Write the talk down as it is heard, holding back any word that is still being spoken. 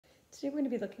Today we're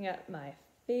going to be looking at my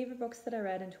favorite books that I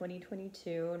read in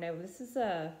 2022. Now this is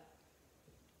a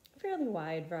fairly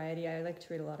wide variety. I like to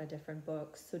read a lot of different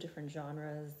books, so different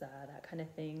genres, that kind of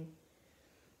thing.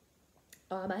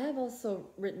 I have also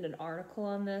written an article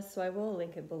on this, so I will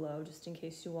link it below just in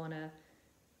case you want to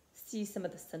see some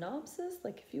of the synopsis.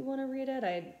 Like if you want to read it,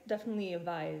 I definitely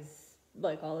advise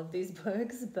like all of these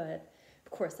books, but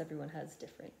of course everyone has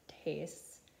different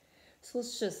tastes. So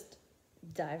let's just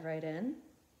dive right in.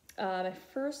 My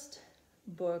first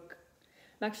book,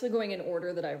 I'm actually going in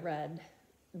order that I read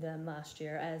them last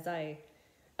year, as I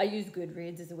use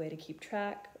Goodreads as a way to keep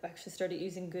track. I actually started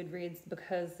using Goodreads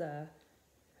because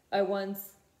I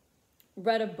once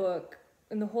read a book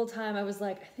and the whole time I was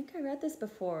like, I think I read this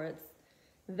before. It's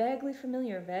vaguely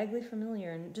familiar,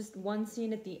 and just one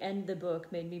scene at the end of the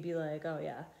book made me be like, oh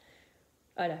yeah,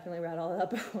 I definitely read all of that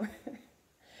before.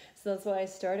 So that's why I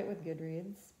started with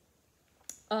Goodreads.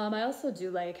 I also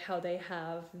do like how they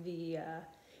have the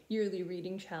yearly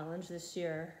reading challenge this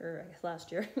year, or I guess last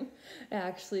year. I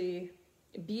actually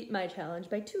beat my challenge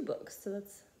by 2 books, so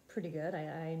that's pretty good.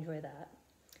 I enjoy that.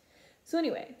 So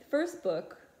anyway, the first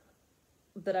book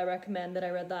that I recommend that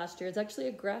I read last year is actually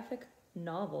a graphic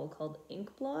novel called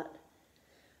Inkblot.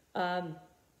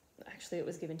 Actually, it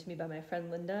was given to me by my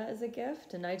friend Linda as a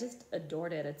gift, and I just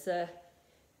adored it. It's a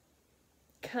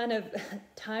kind of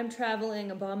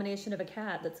time-traveling abomination of a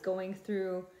cat that's going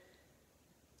through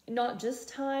not just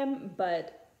time,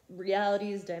 but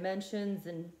realities, dimensions,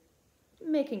 and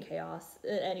making chaos.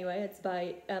 Anyway, it's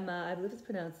by Emma, I believe it's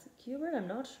pronounced Kubert, I'm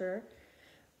not sure.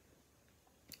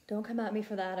 Don't come at me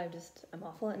for that, I'm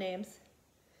awful at names.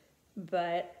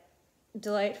 But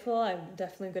delightful. I'm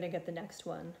definitely going to get the next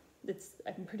one.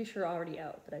 I'm pretty sure already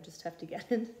out, but I just have to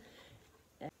get it.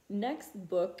 Next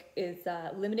book is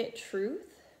Limited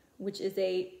Truth, which is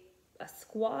a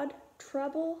squad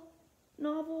trouble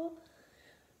novel.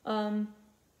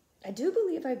 I do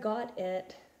believe I got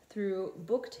it through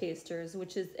Book Tasters,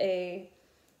 which is a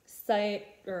site,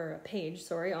 or a page,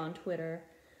 sorry, on Twitter,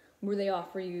 where they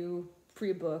offer you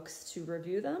free books to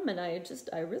review them, and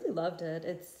I really loved it.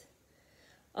 It's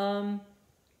a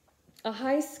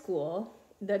high school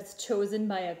that's chosen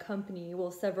by a company,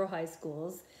 well, several high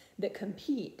schools that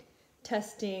compete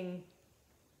testing,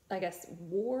 I guess,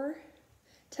 war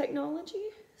technology.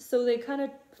 So they kind of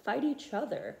fight each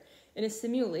other in a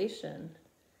simulation,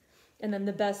 and then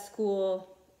the best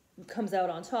school comes out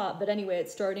on top. But anyway,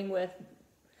 it's starting with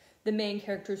the main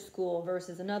character's school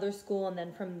versus another school, and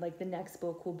then from like the next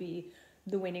book will be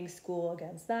the winning school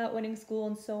against that winning school,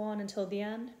 and so on until the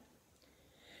end.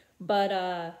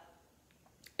 But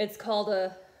it's called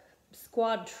a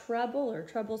Squad Treble or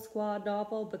Treble Squad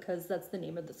novel because that's the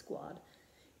name of the squad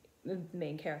the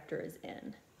main character is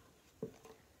in.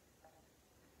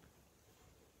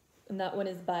 And that one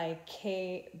is by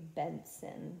Kay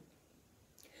Benson.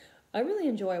 I really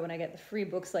enjoy when I get the free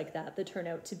books like that turn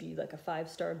out to be like a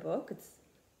 5-star book. It's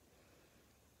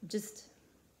just,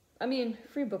 I mean,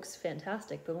 free book's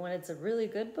fantastic, but when it's a really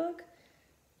good book,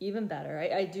 even better.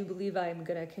 I do believe I'm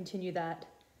going to continue that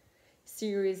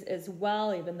series as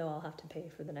well, even though I'll have to pay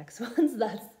for the next ones.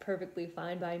 That's perfectly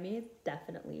fine by me. It's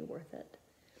definitely worth it.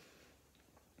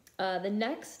 The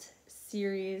next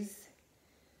series,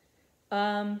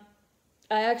 I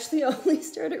actually only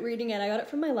started reading it. I got it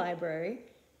from my library.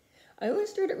 I only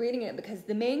started reading it because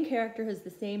the main character has the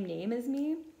same name as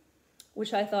me,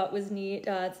 which I thought was neat.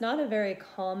 It's not a very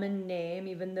common name,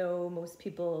 even though most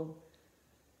people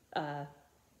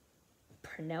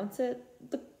pronounce it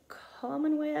the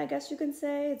common way, I guess you can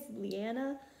say. It's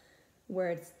Liana, where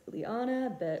it's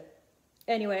Liana, but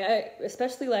anyway, I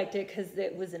especially liked it because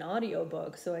it was an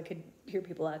audiobook, so I could hear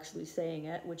people actually saying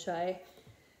it, which I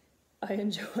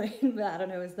enjoyed. But I don't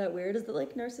know, is that weird? Is it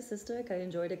like narcissistic? I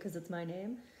enjoyed it because it's my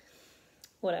name.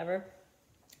 Whatever.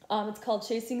 It's called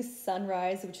Chasing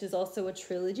Sunrise, which is also a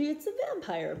trilogy. It's a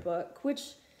vampire book, which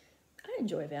I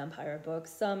enjoy vampire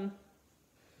books.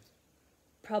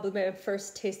 Probably my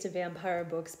first taste of vampire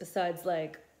books, besides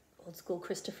like old school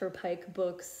Christopher Pike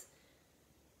books,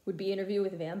 would be Interview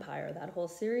with a Vampire. That whole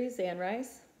series, Anne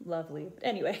Rice, lovely. But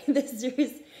anyway, this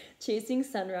series, Chasing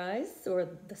Sunrise, or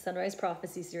the Sunrise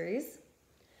Prophecy series.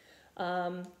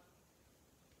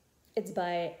 It's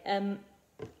by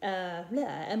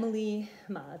Emily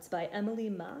Ma. It's by Emily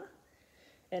Ma,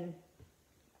 and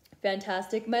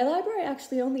fantastic. My library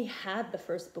actually only had the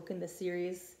first book in the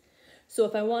series, so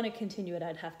if I want to continue it,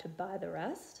 I'd have to buy the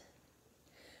rest.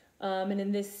 And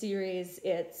in this series,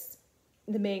 it's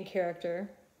the main character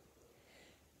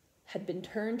had been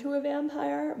turned to a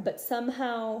vampire, but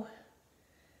somehow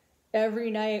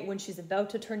every night when she's about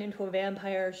to turn into a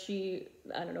vampire, she,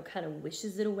 I don't know, kind of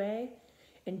wishes it away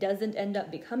and doesn't end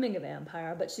up becoming a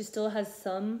vampire, but she still has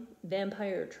some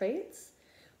vampire traits,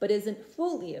 but isn't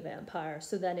fully a vampire.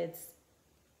 So then it's,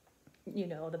 you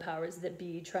know, the powers that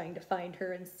be trying to find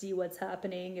her and see what's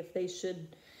happening, if they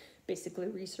should basically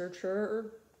research her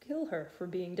or kill her for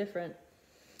being different.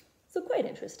 So quite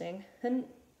interesting. And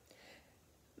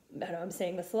I know I'm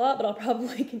saying this a lot, but I'll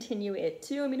probably continue it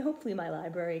too. I mean, hopefully my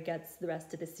library gets the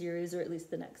rest of the series, or at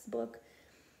least the next book.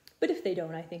 But if they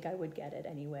don't, I think I would get it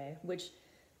anyway, which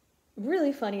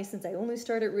really funny since I only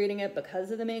started reading it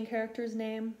because of the main character's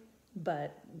name,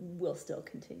 but we'll still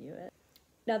continue it.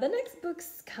 Now the next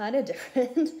book's kind of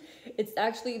different. It's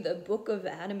actually the Book of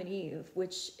Adam and Eve,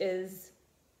 which is,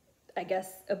 I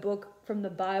guess, a book from the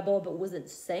Bible, but wasn't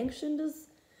sanctioned as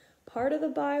part of the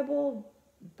Bible.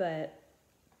 But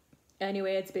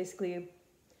anyway, it's basically,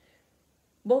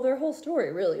 well, their whole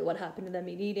story, really, what happened to them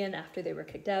in Eden after they were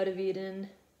kicked out of Eden,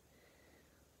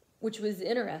 which was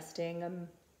interesting.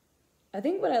 I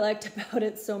think what I liked about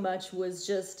it so much was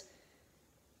just,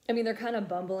 I mean, they're kind of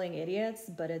bumbling idiots,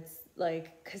 but it's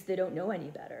like, because they don't know any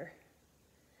better.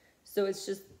 So it's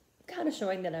just kind of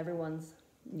showing that everyone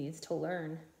needs to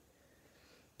learn,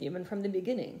 even from the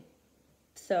beginning.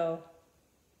 So,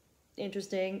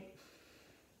 interesting.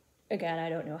 Again, I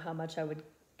don't know how much I would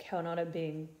count on it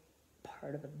being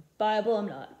part of the Bible. I'm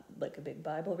not like a big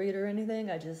Bible reader or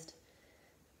anything. I just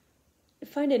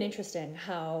find it interesting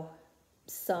how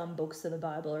some books of the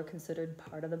Bible are considered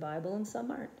part of the Bible and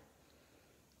some aren't.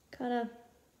 Kind of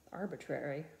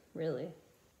arbitrary, really.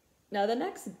 Now the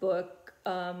next book,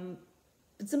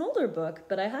 it's an older book,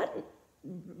 but I hadn't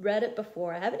read it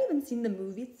before. I haven't even seen the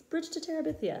movie. It's Bridge to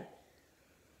Terabithia,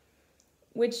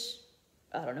 which,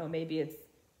 I don't know, maybe it's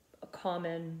a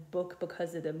common book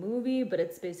because of the movie, but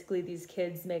it's basically these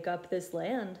kids make up this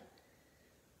land,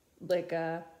 like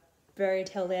a fairy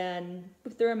tale land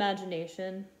with their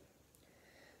imagination.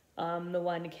 The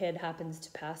one kid happens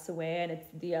to pass away, and it's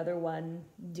the other one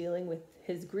dealing with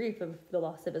his grief of the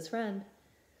loss of his friend,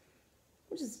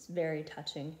 which is very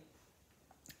touching.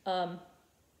 Again,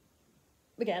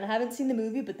 I haven't seen the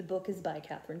movie, but the book is by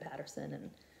Catherine Patterson, and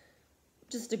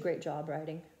just a great job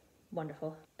writing.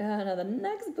 Wonderful. Now the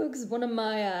next book is one of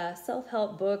my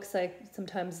self-help books. I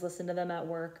sometimes listen to them at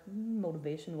work,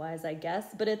 motivation-wise, I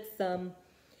guess, but it's The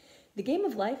Game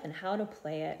of Life and How to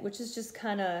Play It, which is just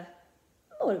kind of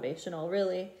motivational,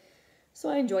 really. So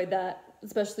I enjoyed that,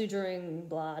 especially during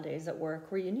blah days at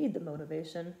work where you need the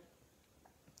motivation.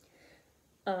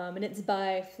 And it's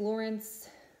by Florence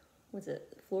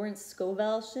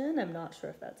Scovel-Shinn? I'm not sure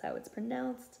if that's how it's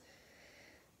pronounced.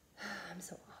 I'm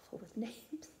so awful with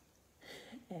names.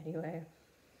 Anyway,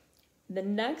 the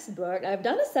next book I've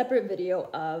done a separate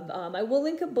video of. I will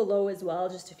link it below as well,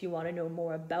 just if you want to know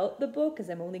more about the book,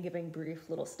 because I'm only giving brief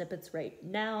little snippets right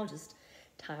now, just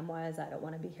time-wise. I don't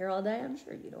want to be here all day. I'm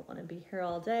sure you don't want to be here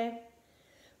all day.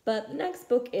 But the next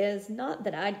book is Not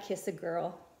That I'd Kiss a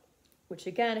Girl, which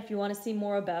again, if you want to see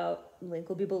more about, link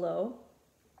will be below.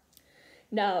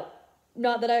 Now,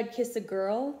 Not That I'd Kiss a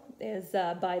Girl is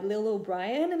by Lil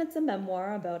O'Brien, and it's a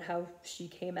memoir about how she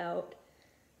came out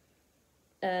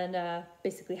and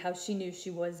basically how she knew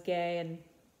she was gay and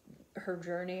her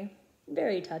journey.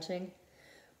 Very touching,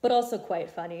 but also quite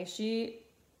funny. She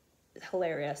is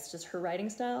hilarious, just her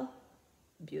writing style,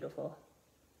 beautiful.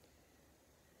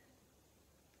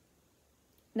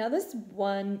 Now this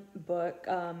one book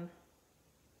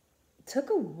took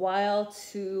a while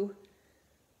to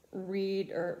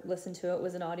read or listen to. It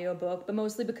was an audiobook, but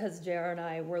mostly because JR and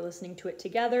I were listening to it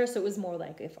together, so it was more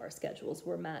like if our schedules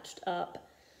were matched up,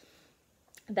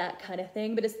 that kind of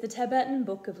thing. But it's the Tibetan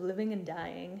Book of Living and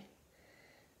Dying,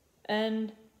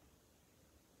 and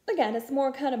again, it's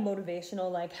more kind of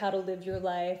motivational, like how to live your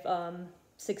life,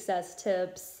 success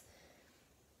tips,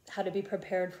 how to be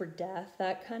prepared for death,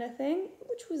 that kind of thing,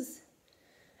 which was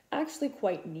actually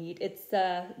quite neat. It's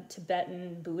a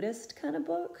Tibetan Buddhist kind of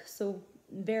book, so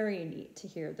very neat to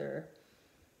hear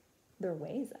their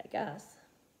ways, I guess.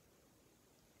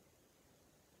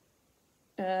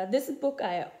 This book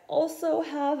I also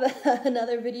have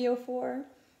another video for,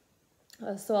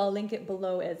 so I'll link it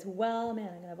below as well. Man,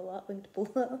 I'm gonna have a lot linked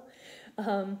below.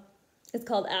 It's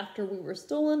called After We Were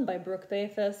Stolen by Brooke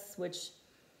Bayfus, which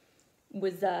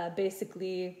was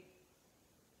basically,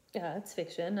 it's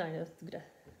fiction. I know it's gonna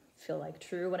feel like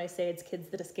true when I say it's kids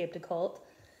that escaped a cult,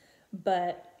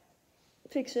 but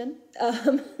fiction.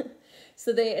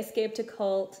 So they escaped a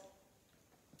cult,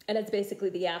 and it's basically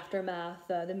the aftermath,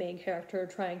 the main character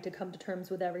trying to come to terms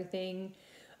with everything.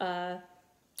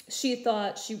 She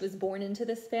thought she was born into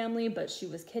this family, but she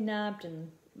was kidnapped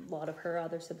and a lot of her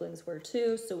other siblings were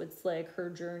too. So it's like her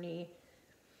journey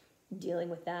dealing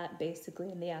with that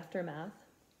basically in the aftermath.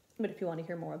 But if you want to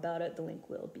hear more about it, the link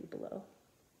will be below.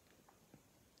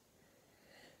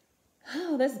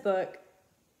 Oh, this book.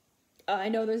 I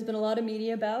know there's been a lot of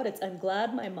media about it. I'm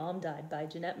Glad My Mom Died by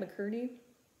Jeanette McCurdy.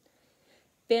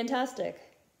 Fantastic.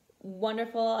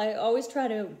 Wonderful. I always try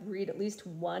to read at least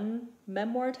one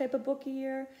memoir type of book a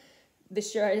year.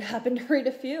 This year I happened to read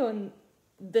a few, and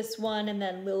this one and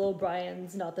then Lil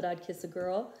O'Brien's Not That I'd Kiss a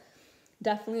Girl.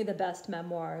 Definitely the best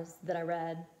memoirs that I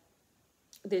read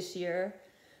this year.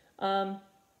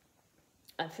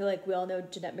 I feel like we all know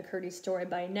Jeanette McCurdy's story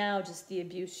by now, just the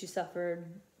abuse she suffered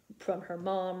from her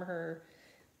mom, her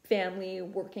family,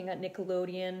 working at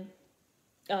Nickelodeon.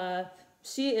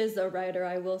 She is a writer,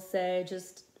 I will say,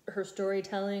 just her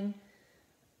storytelling,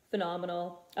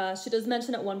 phenomenal. She does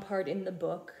mention at one part in the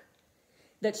book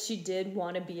that she did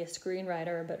want to be a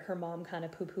screenwriter, but her mom kind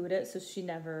of poo-pooed it, so she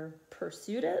never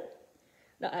pursued it.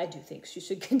 Now, I do think she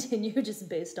should continue just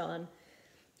based on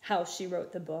how she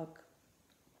wrote the book.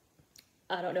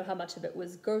 I don't know how much of it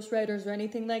was ghostwriters or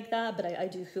anything like that, but I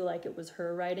do feel like it was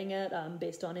her writing it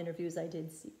based on interviews I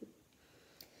did see.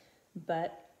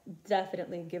 But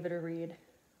definitely give it a read.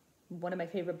 One of my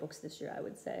favorite books this year, I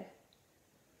would say.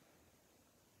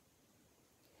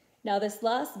 Now this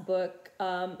last book,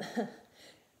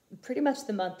 pretty much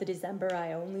the month of December,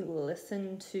 I only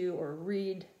listen to or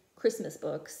read Christmas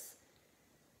books.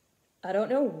 I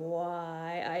don't know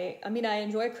why. I mean, I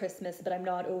enjoy Christmas, but I'm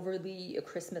not overly a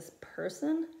Christmas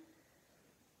person,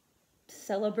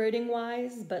 celebrating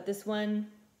wise. But this one,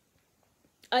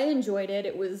 I enjoyed it.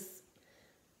 It was,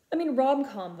 I mean,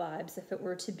 rom-com vibes if it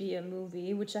were to be a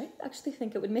movie, which I actually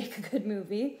think it would make a good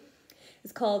movie.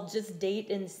 It's called Just Date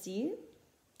and See,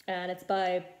 and it's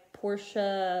by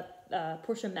Portia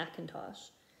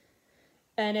McIntosh.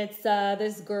 And it's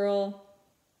this girl,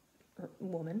 or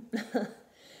woman,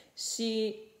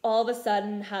 she all of a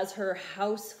sudden has her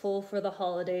house full for the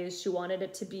holidays. She wanted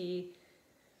it to be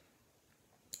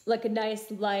like a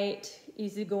nice, light,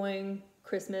 easygoing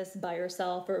Christmas by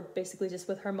herself, or basically just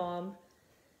with her mom.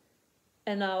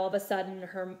 And now all of a sudden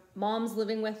her mom's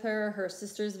living with her, her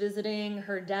sister's visiting,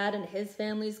 her dad and his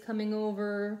family's coming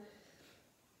over.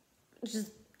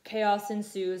 Just chaos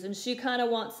ensues, and she kind of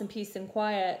wants some peace and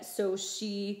quiet, so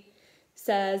she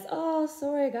says, oh,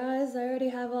 sorry guys, I already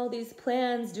have all these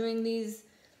plans doing these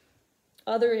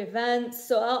other events,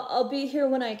 so I'll be here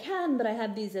when I can, but I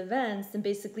have these events. And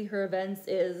basically her events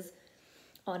is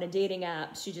on a dating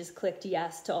app. She just clicked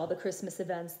yes to all the Christmas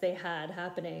events they had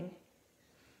happening.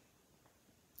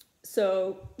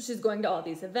 So she's going to all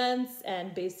these events,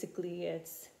 and basically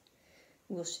it's,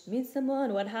 will she meet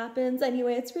someone? What happens?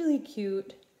 Anyway, it's really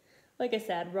cute. Like I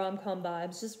said, rom-com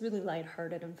vibes, just really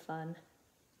lighthearted and fun.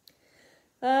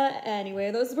 Anyway,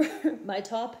 those were my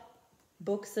top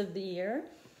books of the year.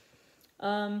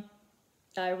 I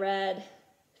read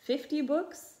 50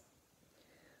 books.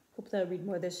 Hope that I'll read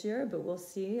more this year, but we'll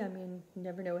see. I mean, you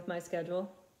never know with my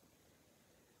schedule.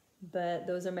 But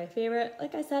those are my favorite.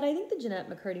 Like I said, I think the Jeanette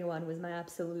McCurdy one was my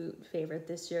absolute favorite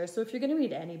this year. So if you're going to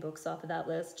read any books off of that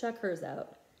list, check hers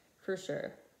out for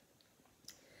sure.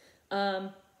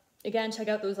 Again, check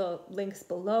out those links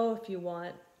below if you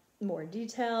want more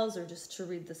details or just to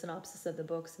read the synopsis of the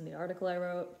books and the article I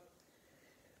wrote.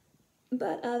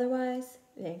 But otherwise,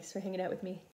 thanks for hanging out with me.